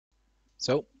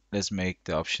So let's make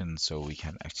the option so we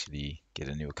can actually get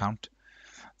a new account.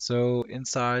 So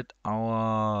inside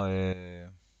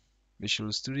our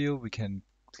Visual Studio, we can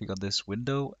click on this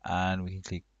window and we can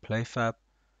click Playfab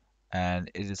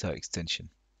and editor extension.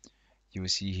 You will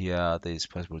see here that it's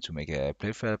possible to make a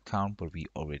Playfab account, but we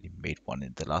already made one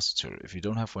in the last tutorial. If you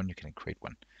don't have one, you can create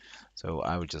one. So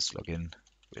I will just log in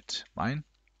with mine,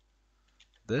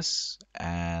 this,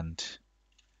 and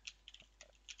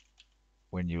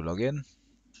when you log in,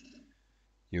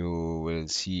 you will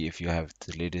see if you have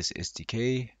the latest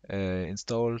SDK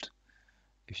installed.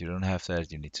 If you don't have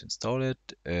that, you need to install it.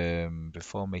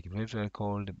 Before making Playfab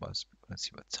call, it must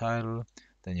see what title.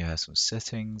 Then you have some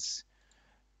settings.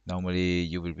 Normally,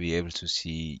 you will be able to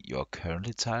see your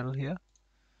currently title here,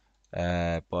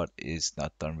 but it's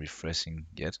not done refreshing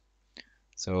yet.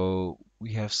 So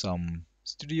we have some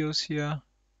studios here,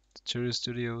 tutorial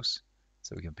studios.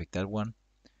 So we can pick that one,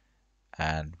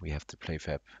 and we have the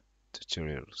Playfab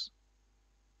tutorials.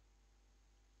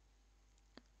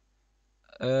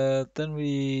 Then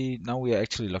now we are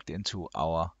actually logged into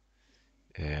our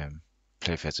um,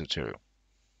 Playfab tutorial.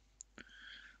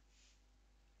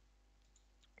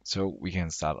 So we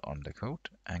can start on the code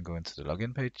and go into the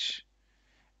login page,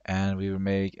 and we will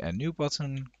make a new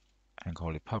button and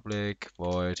call it public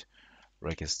void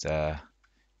register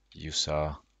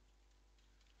user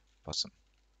button.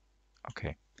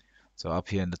 Okay, so up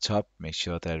here in the top, make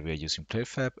sure that we are using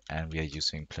Playfab and we are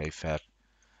using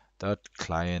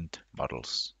Playfab.client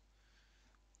models.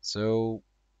 So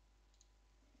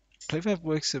Playfab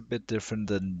works a bit different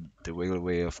than the regular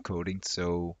way of coding,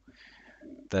 so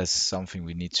that's something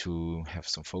we need to have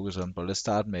some focus on. But let's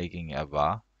start making a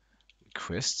var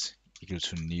request equal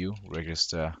to new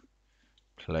register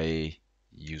play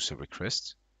user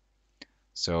request.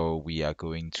 So we are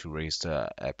going to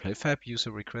register a Playfab user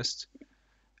request,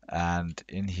 and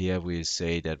in here we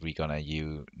say that we're gonna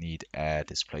need a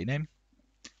display name,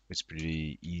 which will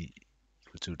be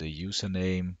equal to the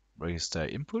username register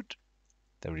input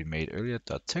that we made earlier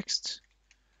dot text,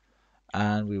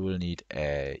 and we will need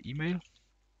a email.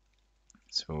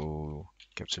 So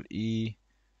capital E,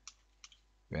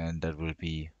 and that will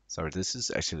be, sorry, this is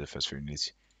actually the first thing we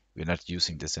need. We're not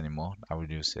using this anymore. I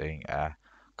will use saying a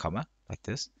comma like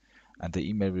this, and the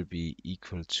email will be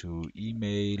equal to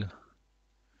email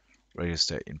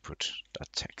register input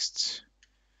dot text.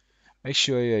 Make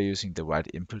sure you're using the right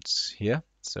inputs here,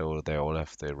 so they all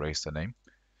have the register name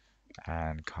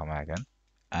and comma again.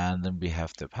 And then we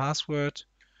have the password.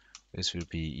 This will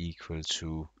be equal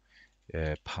to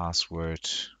password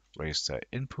register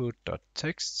input dot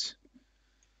text.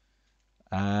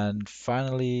 And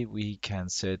finally, we can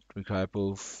require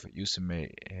both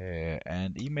username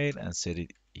and email and set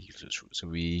it equal to true. So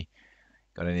we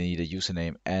gonna need a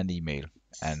username and email,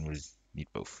 and we'll need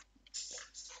both.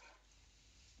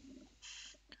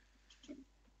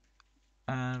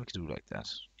 And we can do like that.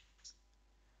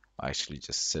 I actually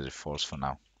just set it false for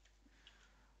now.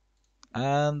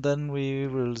 And then we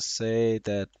will say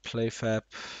that Playfab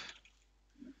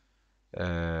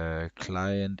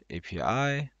client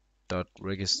API dot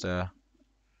register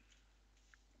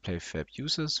Playfab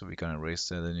user. So we're gonna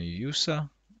register the new user,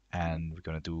 and we're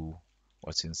gonna do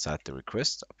what's inside the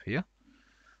request up here.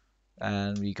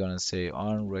 And we're gonna say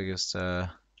on register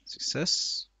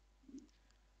success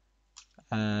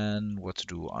and what to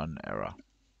do on error.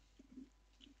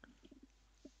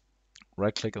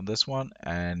 Right click on this one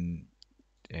and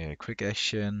quick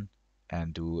action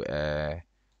and do a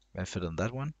method on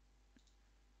that one.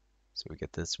 So we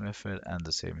get this method and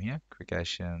the same here, quick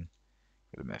action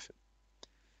with a method.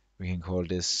 We can call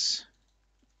this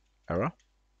error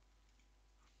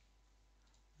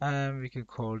and we can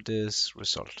call this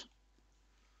result.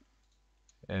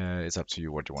 It's up to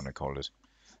you what you want to call it.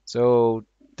 So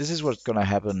this is what's gonna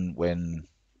happen when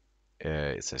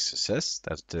it's a success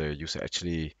that the user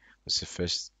actually was the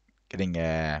first getting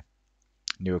a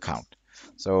new account.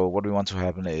 So what we want to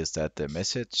happen is that the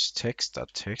message text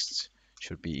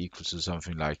should be equal to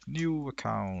something like new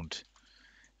account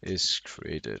is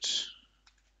created.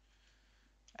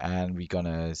 And we're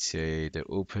gonna say the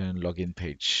open login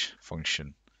page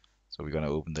function. So we're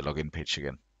gonna open the login page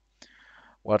again.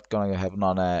 What's gonna happen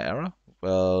on an error?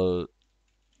 Well,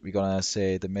 we're gonna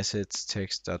say the message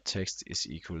text is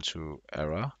equal to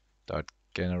error dot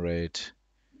generate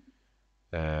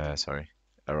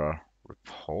error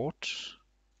report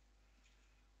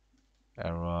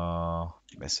error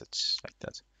message like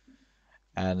that.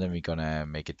 And then we're gonna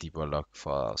make a debug log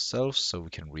for ourselves so we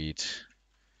can read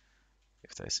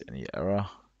if there's any error.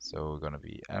 So we're gonna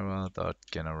be error dot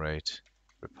generate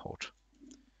report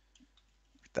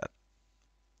like that.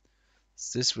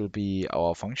 This will be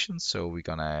our function, so we're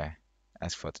gonna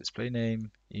ask for display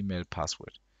name, email,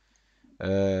 password.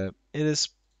 It is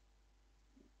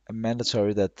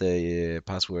mandatory that the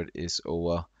password is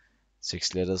over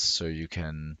 6 letters, so you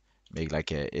can make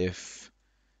like a if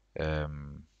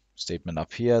statement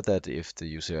up here that if the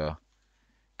user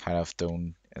kind of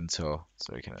don't enter,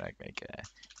 so you can like make a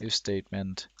if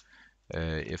statement,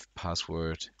 if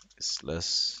password is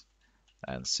less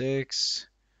than 6,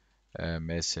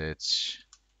 message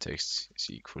text is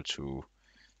equal to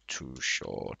too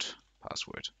short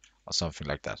password or something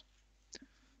like that.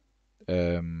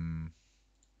 Um,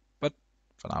 but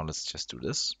for now, let's just do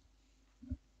this.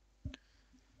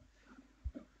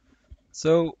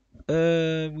 So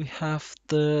we have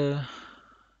the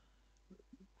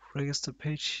register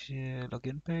page,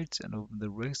 login page, and open the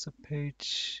register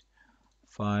page.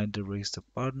 Find the register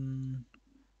button,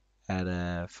 add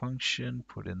a function,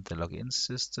 put in the login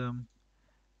system,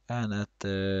 and add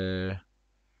the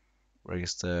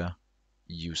register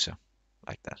user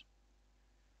like that.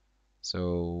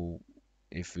 So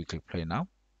if we click play now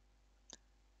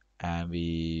and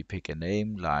we pick a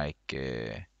name like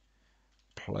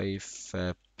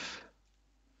Playfab,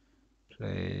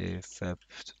 Playfab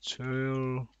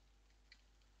tutorial,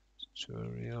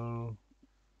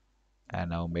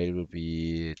 and our mail will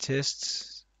be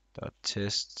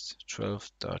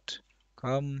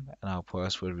test.test12.com, and our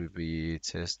password will be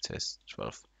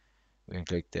testtest12. We can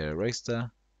click the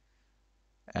register,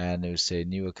 and it will say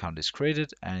new account is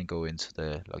created, and go into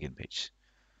the login page.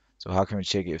 So how can we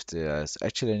check if there's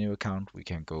actually a new account? We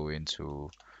can go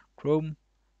into Chrome,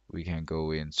 we can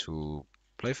go into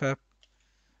Playfab,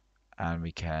 and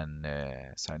we can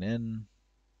sign in.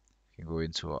 We can go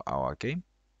into our game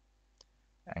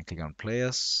and click on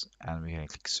players, and we can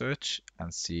click search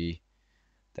and see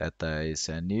that there is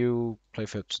a new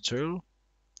Playfab tutorial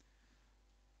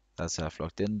that's I've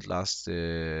logged in last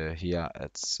here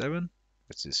at 7,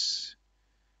 which is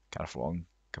kind of long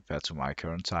compared to my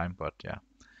current time, but yeah.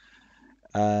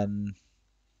 And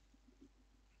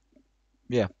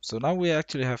yeah, so now we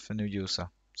actually have a new user.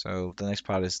 So the next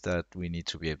part is that we need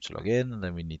to be able to log in, and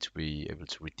then we need to be able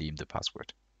to redeem the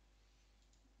password.